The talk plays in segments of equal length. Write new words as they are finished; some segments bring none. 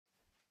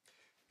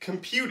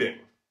Computing.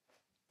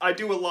 I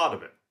do a lot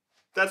of it.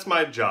 That's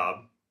my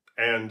job,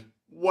 and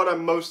what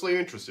I'm mostly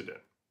interested in.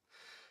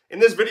 In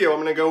this video, I'm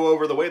going to go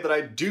over the way that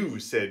I do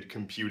said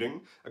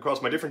computing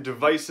across my different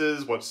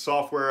devices, what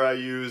software I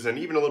use, and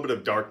even a little bit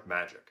of dark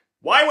magic.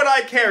 Why would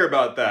I care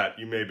about that,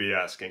 you may be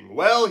asking?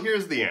 Well,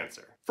 here's the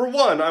answer. For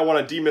one, I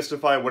want to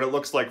demystify what it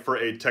looks like for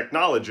a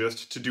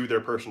technologist to do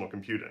their personal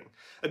computing.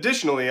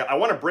 Additionally, I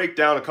want to break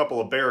down a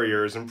couple of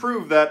barriers and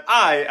prove that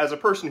I, as a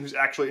person who's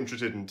actually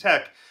interested in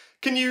tech,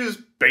 can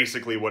use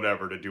basically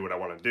whatever to do what I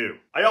want to do.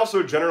 I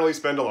also generally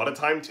spend a lot of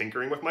time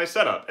tinkering with my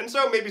setup, and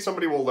so maybe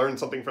somebody will learn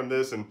something from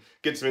this and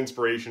get some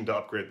inspiration to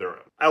upgrade their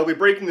own. I will be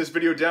breaking this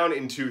video down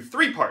into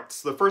 3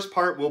 parts. The first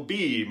part will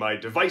be my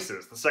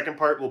devices, the second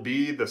part will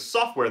be the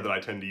software that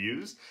I tend to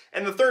use,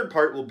 and the third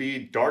part will be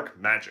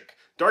dark magic.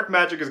 Dark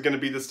magic is going to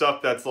be the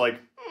stuff that's like,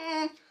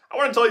 I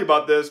want to tell you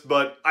about this,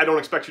 but I don't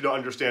expect you to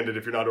understand it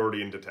if you're not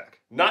already into tech.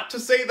 Not to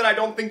say that I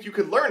don't think you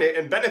could learn it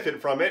and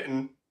benefit from it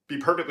and be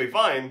perfectly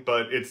fine,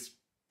 but it's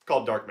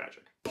called dark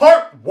magic.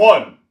 Part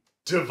 1,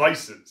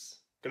 devices.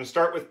 Gonna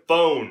start with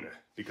phone,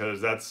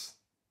 because that's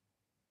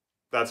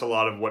a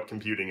lot of what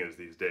computing is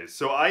these days.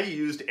 So I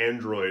used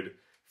Android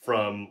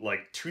from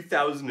like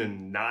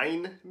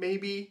 2009,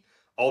 maybe,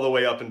 all the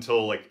way up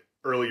until like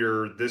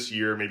earlier this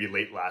year, maybe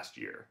late last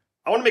year.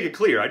 I want to make it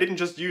clear, I didn't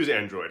just use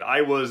Android.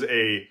 I was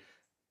a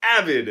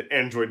avid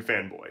Android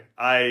fanboy.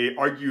 I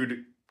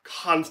argued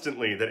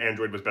constantly that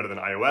Android was better than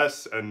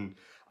iOS, and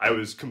I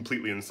was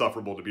completely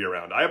insufferable to be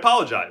around. I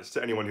apologize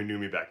to anyone who knew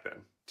me back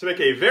then. To make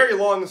a very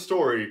long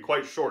story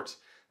quite short,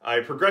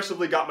 I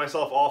progressively got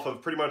myself off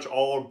of pretty much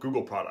all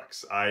Google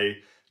products. I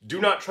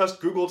do not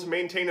trust Google to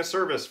maintain a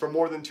service for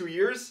more than 2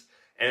 years,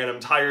 and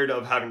I'm tired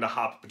of having to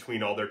hop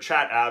between all their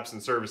chat apps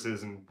and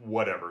services and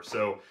whatever,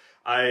 so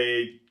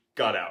I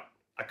got out.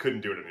 I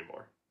couldn't do it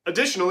anymore.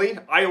 Additionally,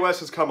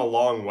 iOS has come a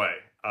long way.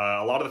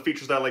 A lot of the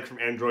features that I like from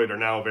Android are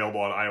now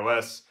available on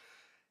iOS.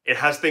 It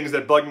has things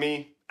that bug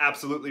me,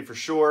 absolutely for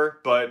sure,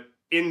 but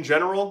in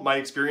general, my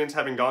experience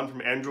having gone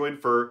from Android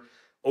for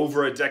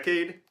over a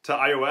decade to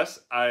iOS,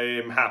 I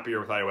am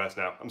happier with iOS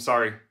now. I'm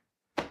sorry,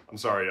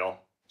 y'all.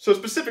 So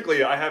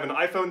specifically, I have an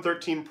iPhone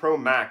 13 Pro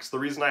Max. The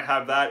reason I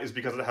have that is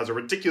because it has a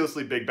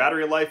ridiculously big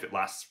battery life. It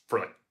lasts for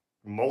like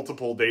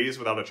multiple days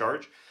without a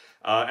charge.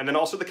 And then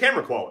also the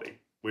camera quality,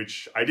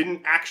 which I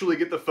didn't actually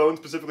get the phone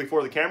specifically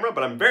for the camera,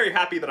 but I'm very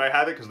happy that I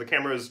have it because the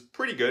camera is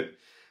pretty good,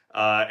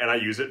 and I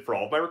use it for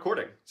all of my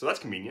recording, so that's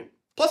convenient.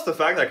 Plus the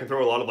fact that I can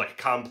throw a lot of like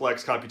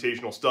complex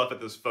computational stuff at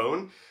this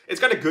phone,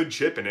 it's got a good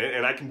chip in it,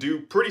 and I can do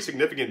pretty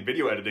significant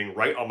video editing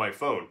right on my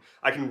phone.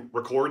 I can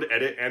record,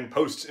 edit, and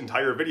post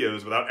entire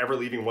videos without ever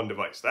leaving one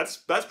device.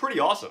 That's pretty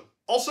awesome.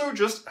 Also,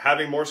 just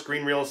having more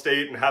screen real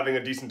estate and having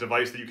a decent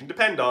device that you can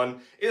depend on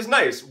is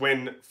nice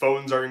when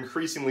phones are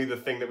increasingly the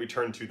thing that we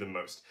turn to the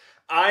most.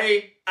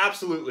 I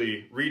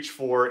absolutely reach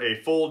for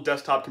a full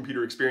desktop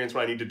computer experience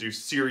when I need to do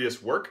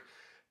serious work,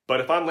 but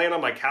if I'm laying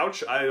on my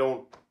couch, I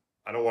don't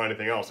want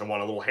anything else. I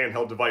want a little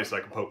handheld device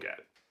I can poke at.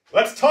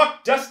 Let's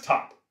talk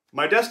desktop.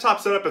 My desktop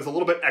setup is a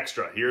little bit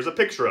extra. Here's a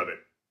picture of it.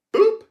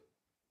 Boop.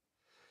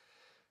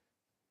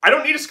 I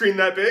don't need a screen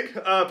that big,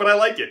 but I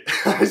like it.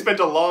 I spent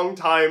a long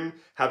time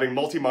having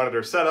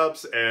multi-monitor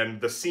setups, and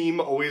the seam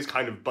always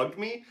kind of bugged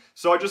me,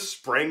 so I just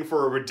sprang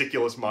for a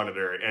ridiculous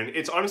monitor, and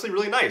it's honestly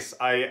really nice.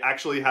 I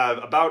actually have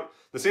about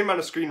the same amount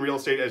of screen real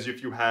estate as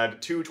if you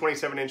had 2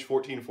 27-inch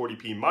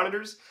 1440p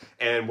monitors,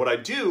 and what I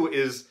do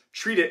is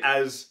treat it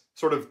as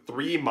sort of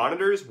 3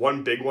 monitors,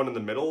 1 big one in the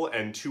middle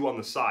and 2 on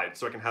the side,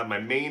 so I can have my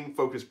main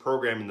focus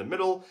program in the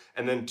middle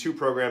and then 2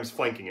 programs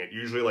flanking it,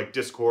 usually like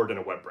Discord and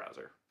a web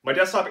browser. My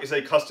desktop is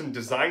a custom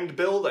designed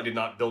build. I did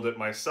not build it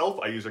myself.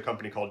 I use a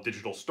company called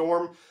Digital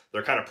Storm.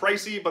 They're kind of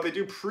pricey, but they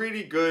do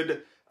pretty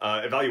good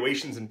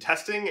evaluations and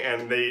testing,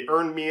 and they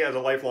earned me as a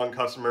lifelong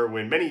customer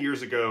when many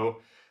years ago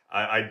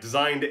I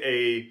designed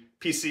a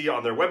PC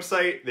on their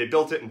website. They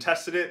built it and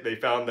tested it. They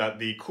found that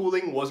the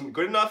cooling wasn't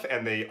good enough,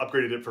 and they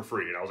upgraded it for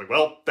free. And I was like,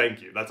 well,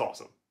 thank you. That's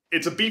awesome.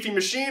 It's a beefy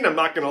machine, I'm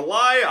not gonna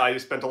lie. I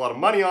spent a lot of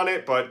money on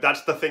it, but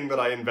that's the thing that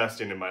I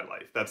invest in my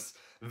life. That's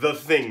the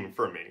thing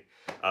for me.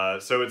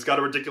 So it's got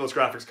a ridiculous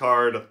graphics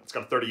card, it's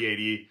got a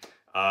 3080,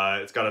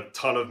 it's got a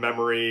ton of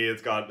memory,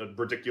 it's got a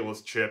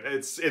ridiculous chip.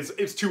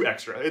 It's too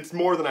extra. It's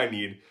more than I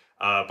need,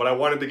 but I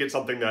wanted to get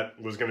something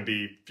that was going to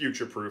be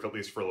future-proof, at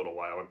least for a little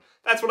while, and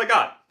that's what I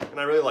got, and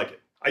I really like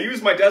it. I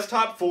use my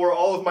desktop for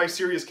all of my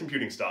serious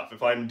computing stuff.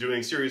 If I'm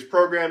doing serious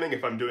programming,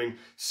 if I'm doing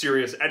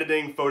serious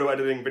editing, photo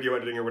editing, video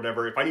editing, or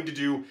whatever, if I need to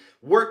do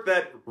work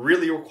that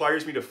really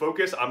requires me to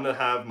focus, I'm gonna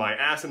have my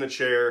ass in a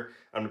chair,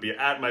 I'm gonna be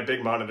at my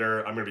big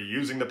monitor, I'm gonna be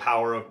using the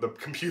power of the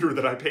computer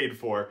that I paid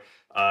for,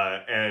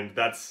 and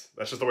that's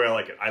just the way I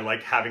like it. I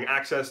like having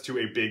access to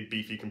a big,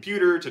 beefy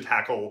computer to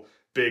tackle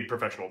big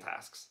professional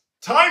tasks.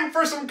 Time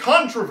for some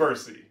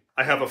controversy!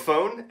 I have a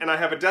phone and I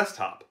have a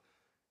desktop.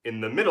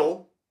 In the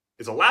middle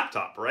is a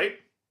laptop, right?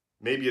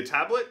 Maybe a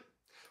tablet?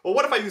 Well,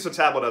 what if I use a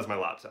tablet as my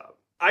laptop?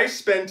 I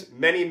spent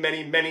many,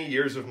 many, many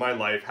years of my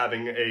life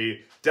having a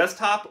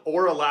desktop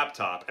or a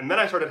laptop, and then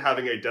I started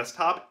having a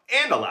desktop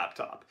and a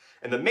laptop.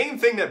 And the main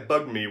thing that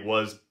bugged me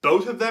was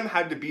both of them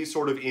had to be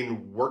sort of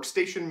in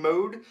workstation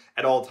mode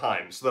at all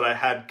times so that I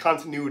had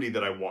continuity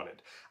that I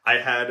wanted. I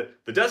had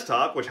the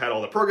desktop, which had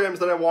all the programs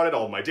that I wanted,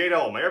 all my data,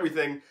 all my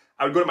everything.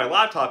 I would go to my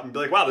laptop and be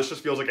like, wow, this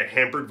just feels like a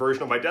hampered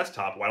version of my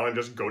desktop. Why don't I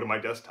just go to my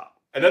desktop?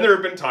 And then there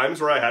have been times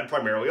where I had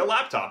primarily a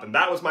laptop, and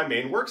that was my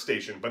main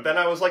workstation. But then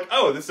I was like,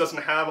 oh, this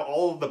doesn't have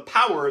all of the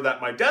power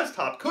that my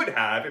desktop could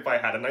have if I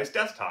had a nice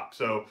desktop.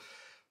 So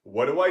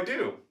what do I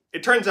do?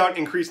 It turns out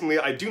increasingly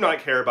I do not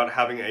care about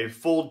having a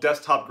full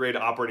desktop-grade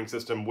operating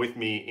system with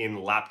me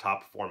in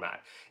laptop format.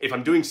 If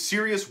I'm doing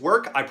serious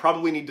work, I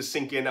probably need to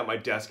sync in at my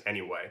desk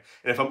anyway.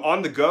 And if I'm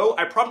on the go,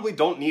 I probably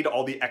don't need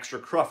all the extra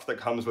cruft that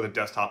comes with a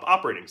desktop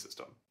operating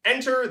system.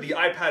 Enter the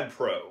iPad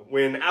Pro.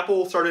 When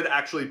Apple started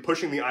actually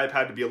pushing the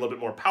iPad to be a little bit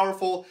more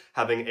powerful,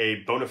 having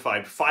a bona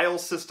fide file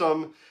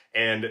system,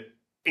 and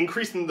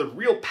increasing the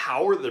real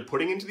power that they're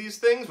putting into these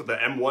things with the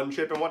M1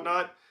 chip and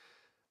whatnot,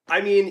 I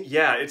mean,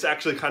 yeah, it's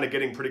actually kind of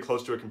getting pretty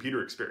close to a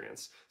computer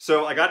experience.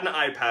 So I got an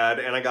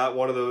iPad and I got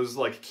one of those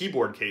like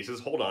keyboard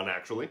cases. Hold on,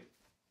 actually.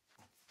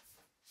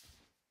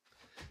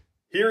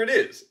 Here it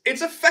is.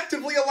 It's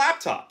effectively a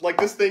laptop. Like,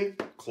 this thing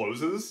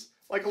closes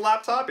like a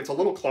laptop. It's a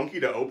little clunky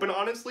to open,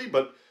 honestly,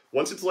 but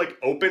once it's like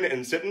open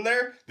and sitting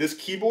there, this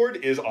keyboard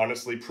is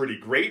honestly pretty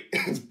great.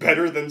 It's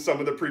better than some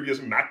of the previous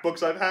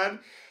MacBooks I've had.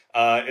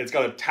 It's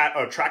got a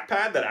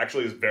trackpad that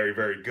actually is very,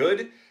 very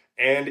good.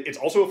 And it's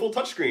also a full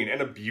touchscreen,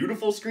 and a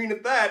beautiful screen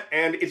at that,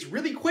 and it's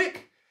really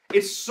quick.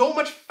 It's so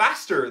much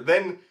faster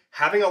than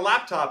having a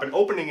laptop and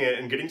opening it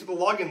and getting to the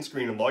login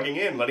screen and logging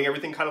in, letting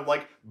everything kind of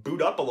like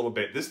boot up a little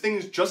bit. This thing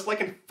is just like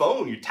a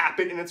phone. You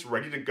tap it and it's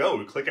ready to go.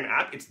 You click an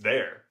app, it's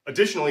there.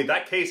 Additionally,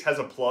 that case has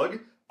a plug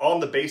on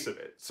the base of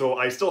it. So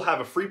I still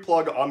have a free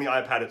plug on the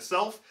iPad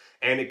itself,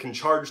 and it can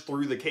charge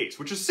through the case,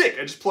 which is sick.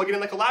 I just plug it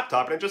in like a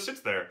laptop and it just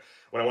sits there.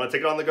 When I want to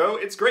take it on the go,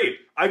 it's great.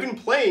 I've been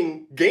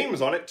playing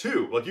games on it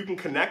too. Like, you can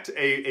connect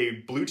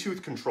a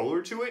Bluetooth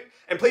controller to it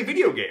and play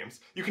video games.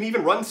 You can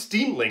even run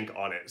Steam Link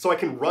on it. So I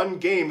can run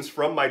games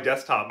from my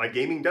desktop, my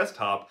gaming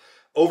desktop,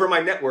 over my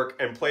network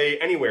and play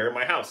anywhere in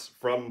my house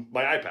from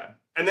my iPad.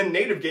 And then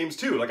native games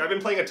too. Like, I've been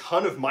playing a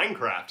ton of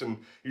Minecraft, and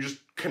you just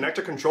connect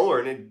a controller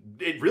and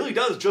it really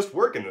does just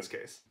work in this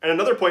case. And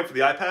another point for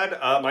the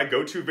iPad, my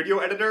go-to video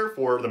editor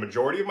for the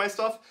majority of my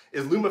stuff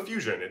is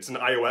LumaFusion. It's an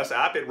iOS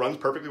app. It runs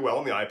perfectly well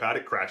on the iPad.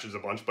 It crashes a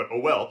bunch, but oh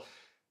well.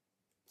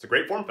 It's a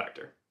great form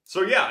factor.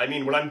 So yeah, I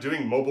mean, when I'm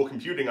doing mobile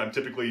computing, I'm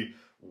typically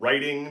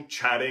writing,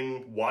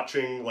 chatting,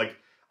 watching, like,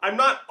 I'm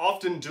not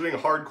often doing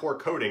hardcore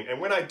coding, and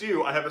when I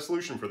do, I have a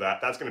solution for that.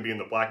 That's going to be in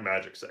the Black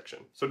Magic section.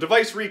 So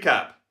device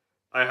recap.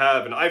 I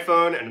have an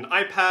iPhone and an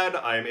iPad.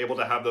 I'm able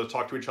to have those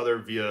talk to each other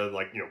via,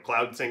 like, you know,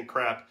 cloud sync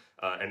crap,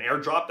 and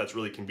AirDrop. That's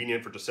really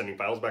convenient for just sending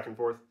files back and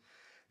forth.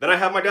 Then I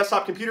have my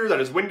desktop computer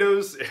that is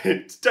Windows.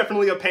 It's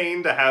definitely a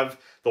pain to have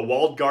the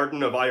walled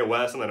garden of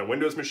iOS and then a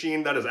Windows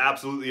machine. That is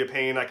absolutely a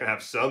pain. I can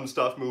have some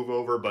stuff move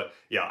over, but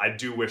yeah, I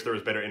do wish there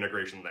was better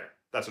integration there.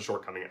 That's a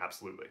shortcoming,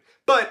 absolutely.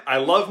 But I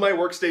love my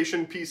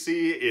workstation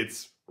PC.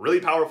 It's really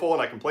powerful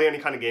and I can play any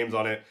kind of games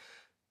on it.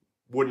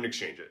 Wouldn't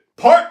exchange it.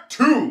 Part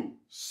 2,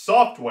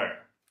 software.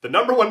 The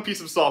number one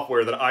piece of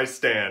software that I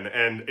stan,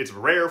 and it's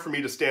rare for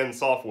me to stan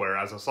software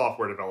as a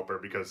software developer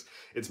because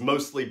it's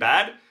mostly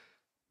bad,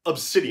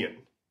 Obsidian.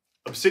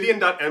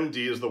 Obsidian.md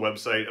is the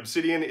website.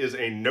 Obsidian is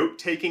a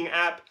note-taking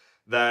app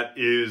that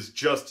is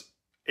just,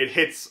 it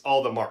hits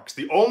all the marks.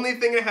 The only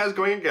thing it has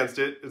going against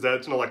it is that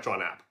it's an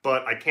Electron app,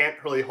 but I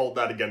can't really hold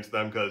that against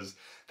them because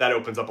that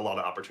opens up a lot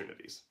of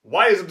opportunities.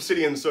 Why is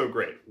Obsidian so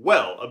great?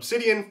 Well,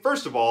 Obsidian,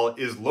 first of all,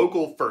 is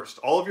local first.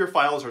 All of your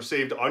files are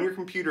saved on your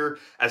computer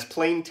as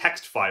plain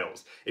text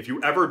files. If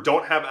you ever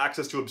don't have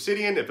access to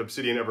Obsidian, if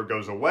Obsidian ever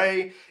goes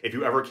away, if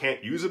you ever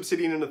can't use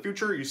Obsidian in the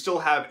future, you still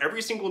have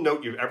every single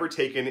note you've ever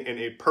taken in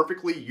a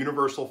perfectly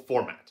universal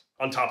format.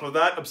 On top of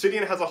that,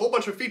 Obsidian has a whole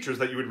bunch of features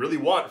that you would really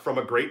want from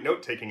a great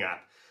note-taking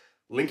app.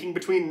 Linking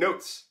between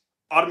notes,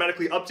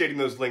 automatically updating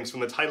those links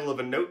when the title of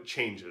a note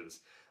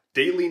changes,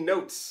 daily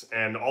notes,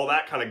 and all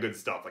that kind of good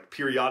stuff, like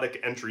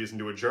periodic entries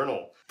into a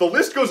journal. The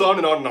list goes on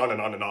and on and on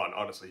and on and on,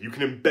 honestly. You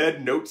can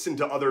embed notes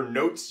into other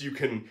notes, you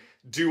can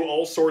do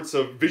all sorts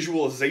of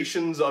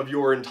visualizations of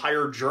your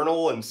entire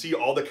journal and see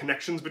all the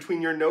connections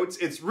between your notes.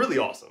 It's really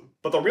awesome.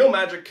 But the real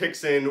magic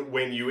kicks in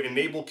when you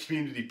enable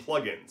community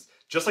plugins.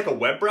 Just like a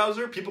web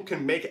browser, people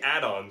can make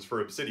add-ons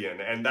for Obsidian,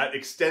 and that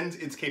extends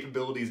its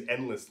capabilities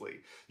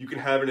endlessly. You can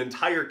have an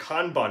entire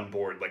Kanban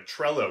board like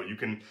Trello. You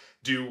can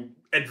do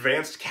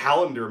advanced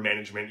calendar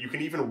management. You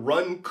can even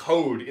run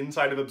code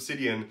inside of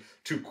Obsidian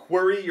to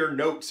query your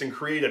notes and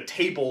create a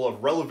table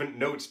of relevant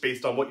notes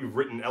based on what you've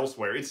written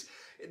elsewhere.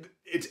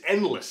 It's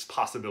endless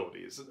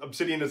possibilities.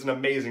 Obsidian is an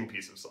amazing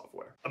piece of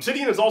software.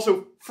 Obsidian is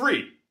also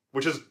free,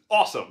 which is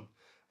awesome.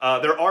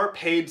 There are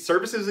paid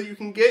services that you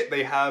can get.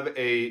 They have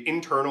a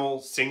internal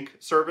sync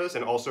service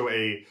and also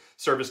a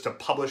service to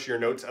publish your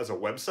notes as a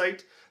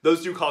website.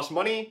 Those do cost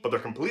money, but they're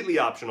completely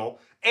optional,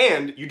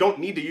 and you don't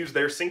need to use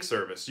their sync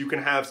service. You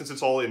can have, since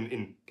it's all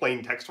in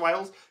plain text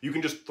files, you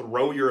can just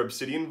throw your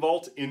Obsidian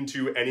Vault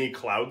into any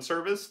cloud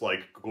service,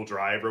 like Google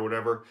Drive or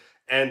whatever,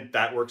 and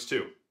that works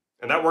too.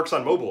 And that works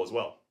on mobile as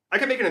well. I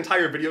can make an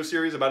entire video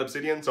series about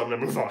Obsidian, so I'm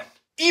gonna move on.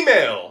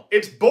 Email!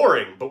 It's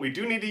boring, but we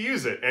do need to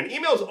use it, and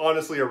email is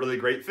honestly a really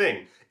great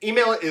thing.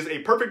 Email is a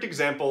perfect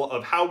example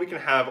of how we can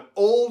have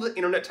old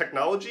internet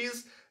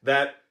technologies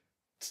that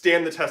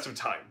stand the test of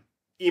time.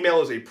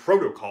 Email is a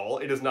protocol,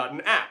 it is not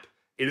an app.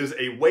 It is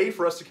a way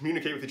for us to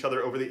communicate with each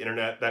other over the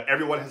internet that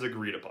everyone has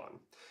agreed upon.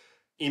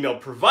 Email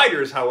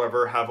providers,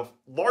 however, have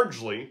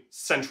largely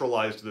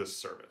centralized this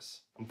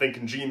service. I'm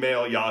thinking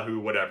Gmail, Yahoo,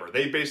 whatever.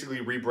 They basically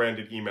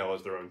rebranded email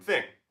as their own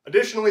thing.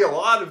 Additionally, a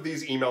lot of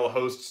these email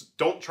hosts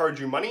don't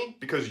charge you money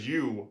because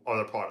you are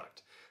the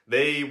product.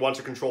 They want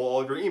to control all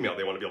of your email.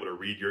 They want to be able to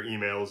read your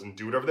emails and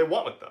do whatever they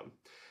want with them.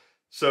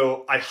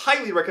 So I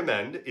highly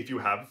recommend, if you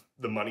have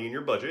the money in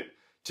your budget,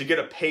 to get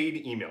a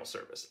paid email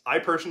service. I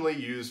personally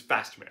use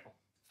Fastmail.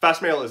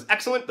 Fastmail is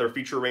excellent, their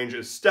feature range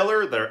is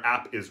stellar, their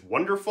app is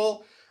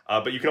wonderful,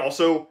 but you can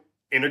also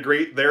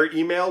integrate their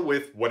email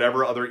with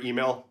whatever other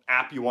email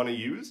app you want to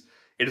use.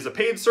 It is a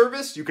paid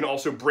service. You can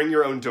also bring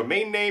your own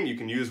domain name. You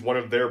can use one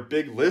of their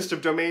big list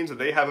of domains that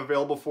they have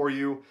available for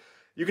you.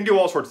 You can do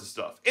all sorts of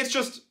stuff. It's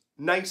just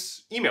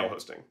nice email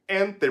hosting,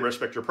 and they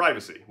respect your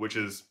privacy, which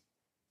is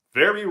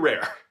very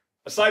rare.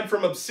 Aside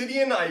from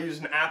Obsidian, I use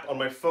an app on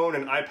my phone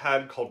and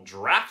iPad called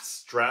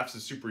Drafts. Drafts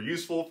is super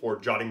useful for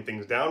jotting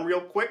things down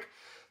real quick.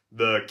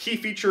 The key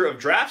feature of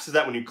Drafts is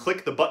that when you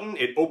click the button,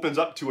 it opens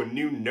up to a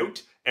new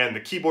note and the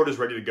keyboard is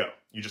ready to go.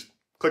 You just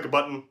click a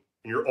button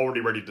and you're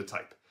already ready to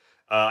type.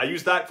 I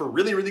use that for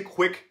really, really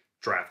quick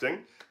drafting,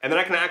 and then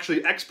I can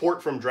actually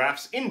export from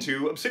Drafts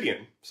into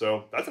Obsidian.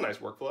 So that's a nice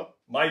workflow.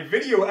 My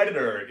video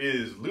editor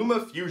is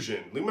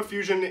LumaFusion.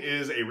 LumaFusion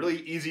is a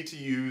really easy to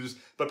use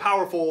but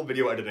powerful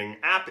video editing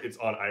app. It's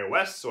on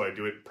iOS, so I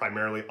do it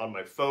primarily on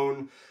my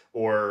phone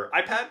or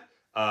iPad.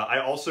 I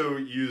also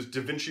use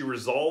DaVinci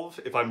Resolve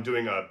if I'm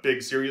doing a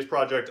big serious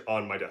project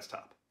on my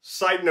desktop.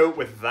 Side note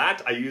with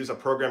that, I use a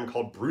program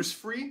called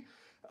BruceFree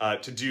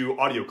to do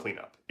audio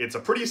cleanup. It's a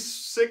pretty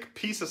sick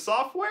piece of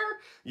software.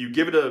 You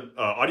give it an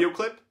audio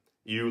clip,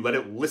 you let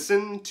it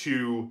listen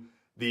to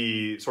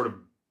the sort of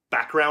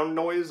background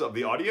noise of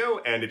the audio,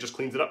 and it just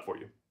cleans it up for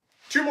you.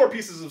 2 more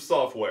pieces of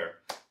software.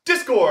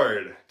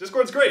 Discord!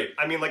 Discord's great.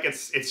 I mean, like,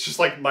 it's just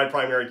like my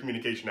primary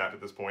communication app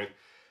at this point.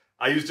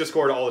 I use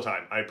Discord all the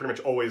time. I pretty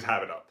much always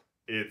have it up.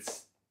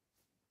 It's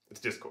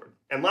Discord.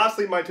 And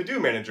lastly, my to-do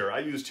manager. I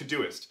use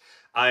Todoist.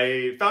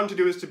 I found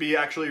Todoist to be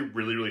actually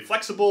really, really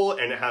flexible,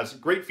 and it has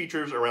great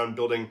features around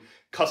building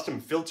custom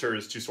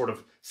filters to sort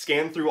of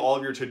scan through all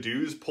of your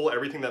to-dos, pull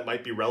everything that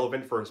might be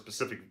relevant for a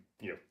specific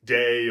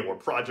day or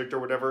project or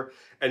whatever,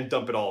 and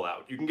dump it all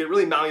out. You can get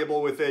really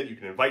malleable with it. You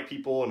can invite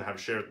people and have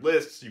shared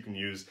lists. You can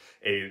use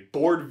a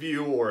board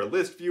view or a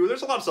list view.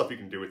 There's a lot of stuff you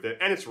can do with it,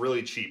 and it's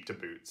really cheap to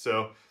boot.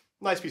 So,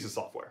 nice piece of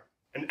software.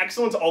 An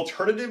excellent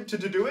alternative to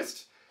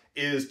Todoist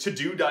is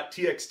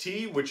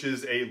todo.txt, which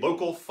is a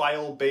local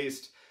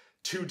file-based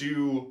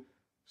to-do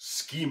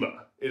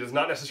schema. It is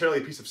not necessarily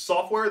a piece of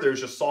software.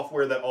 There's just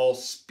software that all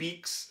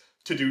speaks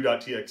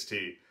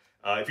todo.txt.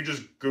 If you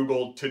just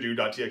Google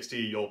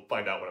todo.txt, you'll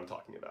find out what I'm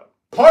talking about.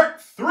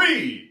 Part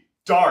 3,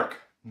 Dark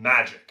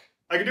Magic.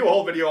 I could do a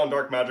whole video on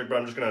dark magic, but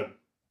I'm just gonna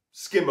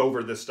skim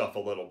over this stuff a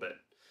little bit.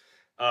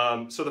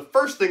 So the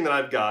first thing that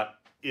I've got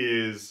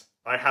is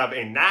I have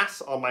a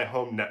NAS on my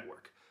home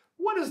network.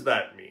 What does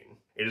that mean?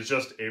 It is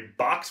just a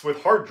box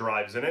with hard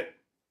drives in it,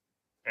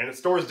 and it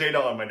stores data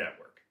on my network.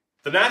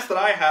 The NAS that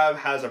I have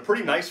has a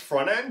pretty nice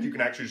front end. You can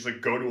actually just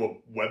like go to a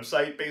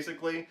website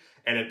basically,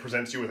 and it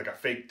presents you with like a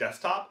fake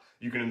desktop.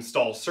 You can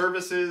install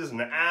services and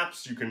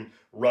apps. You can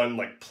run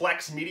like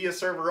Plex media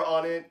server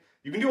on it.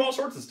 You can do all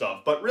sorts of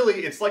stuff, but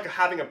really it's like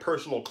having a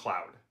personal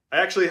cloud.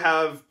 I actually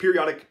have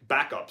periodic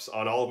backups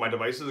on all of my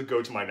devices that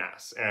go to my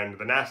NAS, and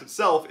the NAS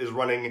itself is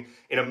running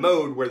in a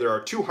mode where there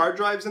are 2 hard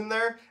drives in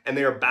there, and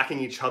they are backing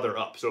each other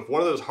up. So if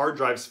one of those hard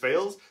drives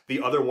fails,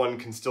 the other one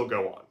can still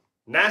go on.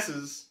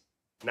 NAS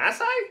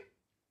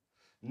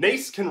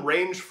can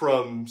range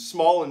from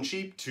small and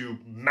cheap to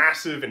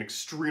massive and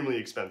extremely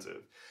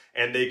expensive,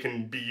 and they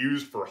can be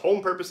used for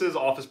home purposes,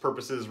 office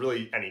purposes,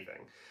 really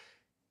anything.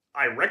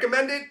 I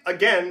recommend it,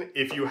 again,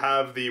 if you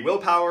have the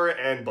willpower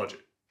and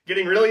budget.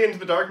 Getting really into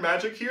the dark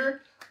magic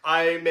here,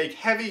 I make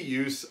heavy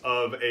use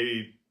of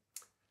a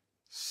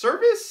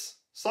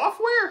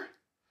software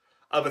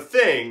of a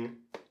thing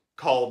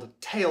called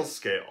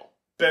Tailscale.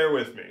 Bear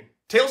with me.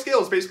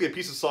 Tailscale is basically a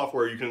piece of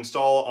software you can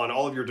install on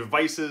all of your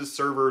devices,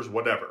 servers,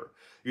 whatever.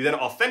 You then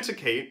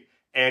authenticate,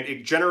 and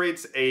it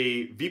generates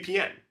a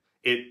VPN.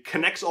 It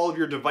connects all of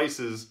your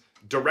devices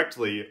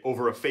directly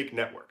over a fake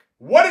network.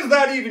 What does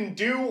that even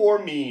do or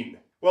mean?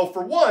 Well,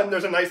 for one,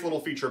 there's a nice little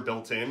feature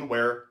built in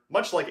where,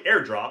 much like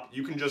AirDrop,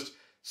 you can just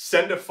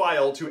send a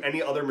file to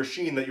any other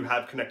machine that you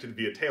have connected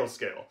via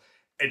Tailscale.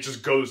 It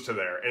just goes to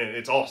there, and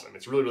it's awesome.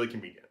 It's really, really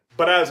convenient.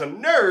 But as a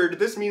nerd,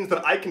 this means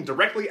that I can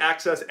directly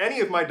access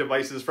any of my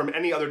devices from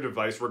any other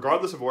device,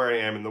 regardless of where I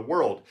am in the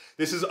world.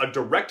 This is a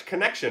direct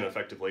connection,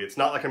 effectively. It's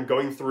not like I'm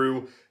going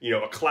through,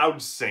 a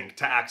cloud sync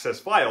to access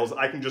files.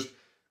 I can just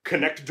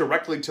connect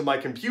directly to my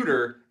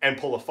computer and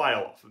pull a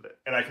file off of it.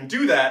 And I can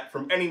do that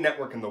from any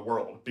network in the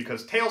world,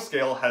 because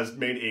Tailscale has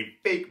made a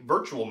fake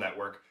virtual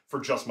network for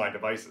just my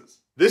devices.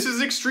 This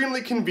is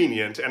extremely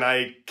convenient, and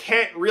I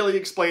can't really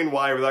explain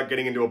why without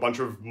getting into a bunch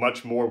of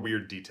much more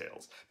weird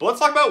details. But let's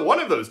talk about one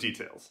of those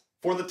details.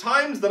 For the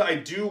times that I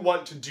do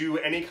want to do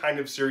any kind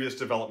of serious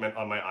development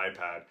on my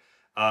iPad,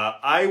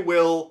 I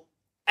will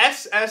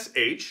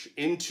SSH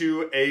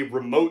into a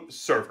remote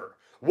server.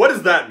 What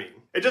does that mean?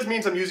 It just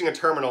means I'm using a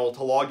terminal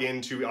to log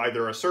into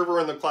either a server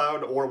in the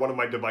cloud or one of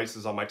my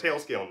devices on my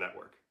Tailscale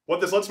network.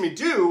 What this lets me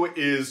do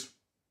is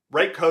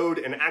write code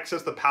and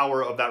access the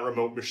power of that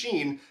remote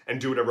machine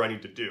and do whatever I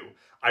need to do.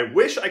 I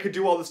wish I could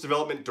do all this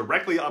development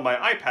directly on my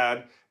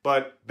iPad,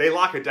 but they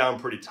lock it down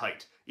pretty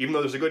tight. Even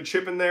though there's a good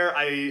chip in there,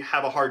 I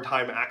have a hard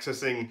time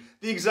accessing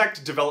the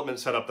exact development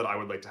setup that I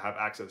would like to have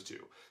access to.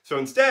 So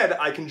instead,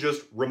 I can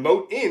just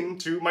remote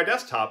into my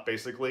desktop,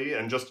 basically,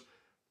 and just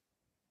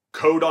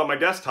code on my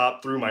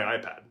desktop through my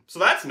iPad. So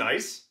that's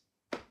nice.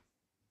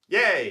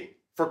 Yay!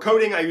 For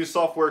coding, I use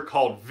software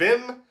called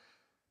Vim.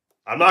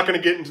 I'm not going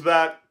to get into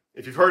that.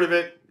 If you've heard of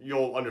it,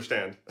 you'll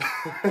understand.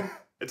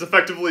 It's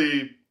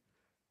effectively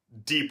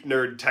deep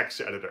nerd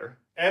text editor.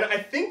 And I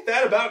think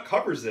that about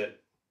covers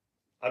it.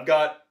 I've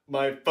got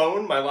my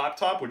phone, my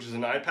laptop, which is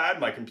an iPad,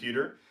 my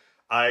computer.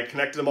 I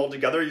connected them all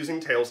together using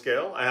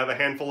Tailscale. I have a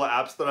handful of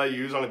apps that I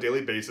use on a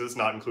daily basis,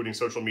 not including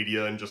social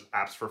media and just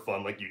apps for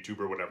fun like YouTube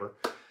or whatever.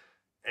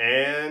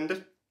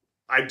 And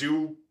I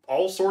do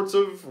all sorts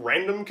of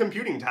random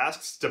computing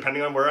tasks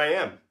depending on where I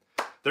am.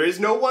 There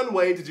is no one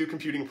way to do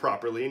computing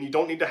properly, and you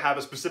don't need to have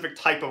a specific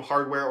type of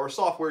hardware or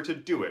software to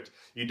do it.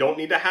 You don't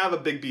need to have a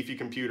big beefy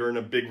computer and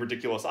a big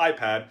ridiculous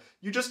iPad.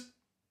 You just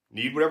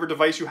need whatever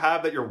device you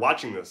have that you're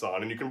watching this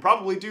on, and you can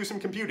probably do some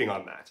computing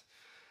on that.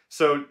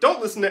 So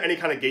don't listen to any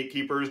kind of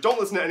gatekeepers.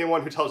 Don't listen to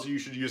anyone who tells you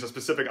should use a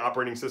specific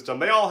operating system.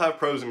 They all have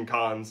pros and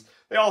cons.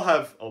 They all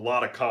have a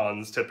lot of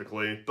cons,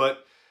 typically,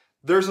 but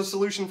there's a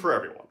solution for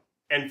everyone.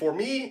 And for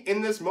me,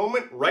 in this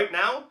moment, right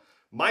now,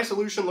 my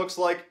solution looks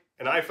like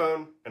an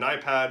iPhone, an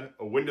iPad,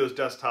 a Windows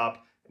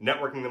desktop,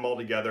 networking them all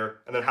together,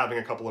 and then having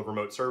a couple of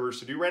remote servers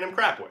to do random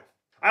crap with.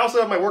 I also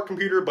have my work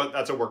computer, but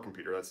that's a work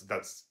computer.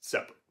 That's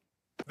separate.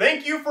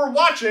 Thank you for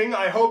watching.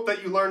 I hope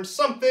that you learned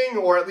something,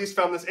 or at least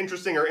found this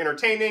interesting or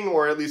entertaining,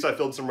 or at least I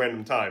filled some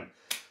random time.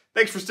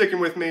 Thanks for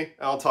sticking with me, and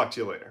I'll talk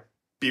to you later.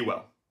 Be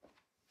well.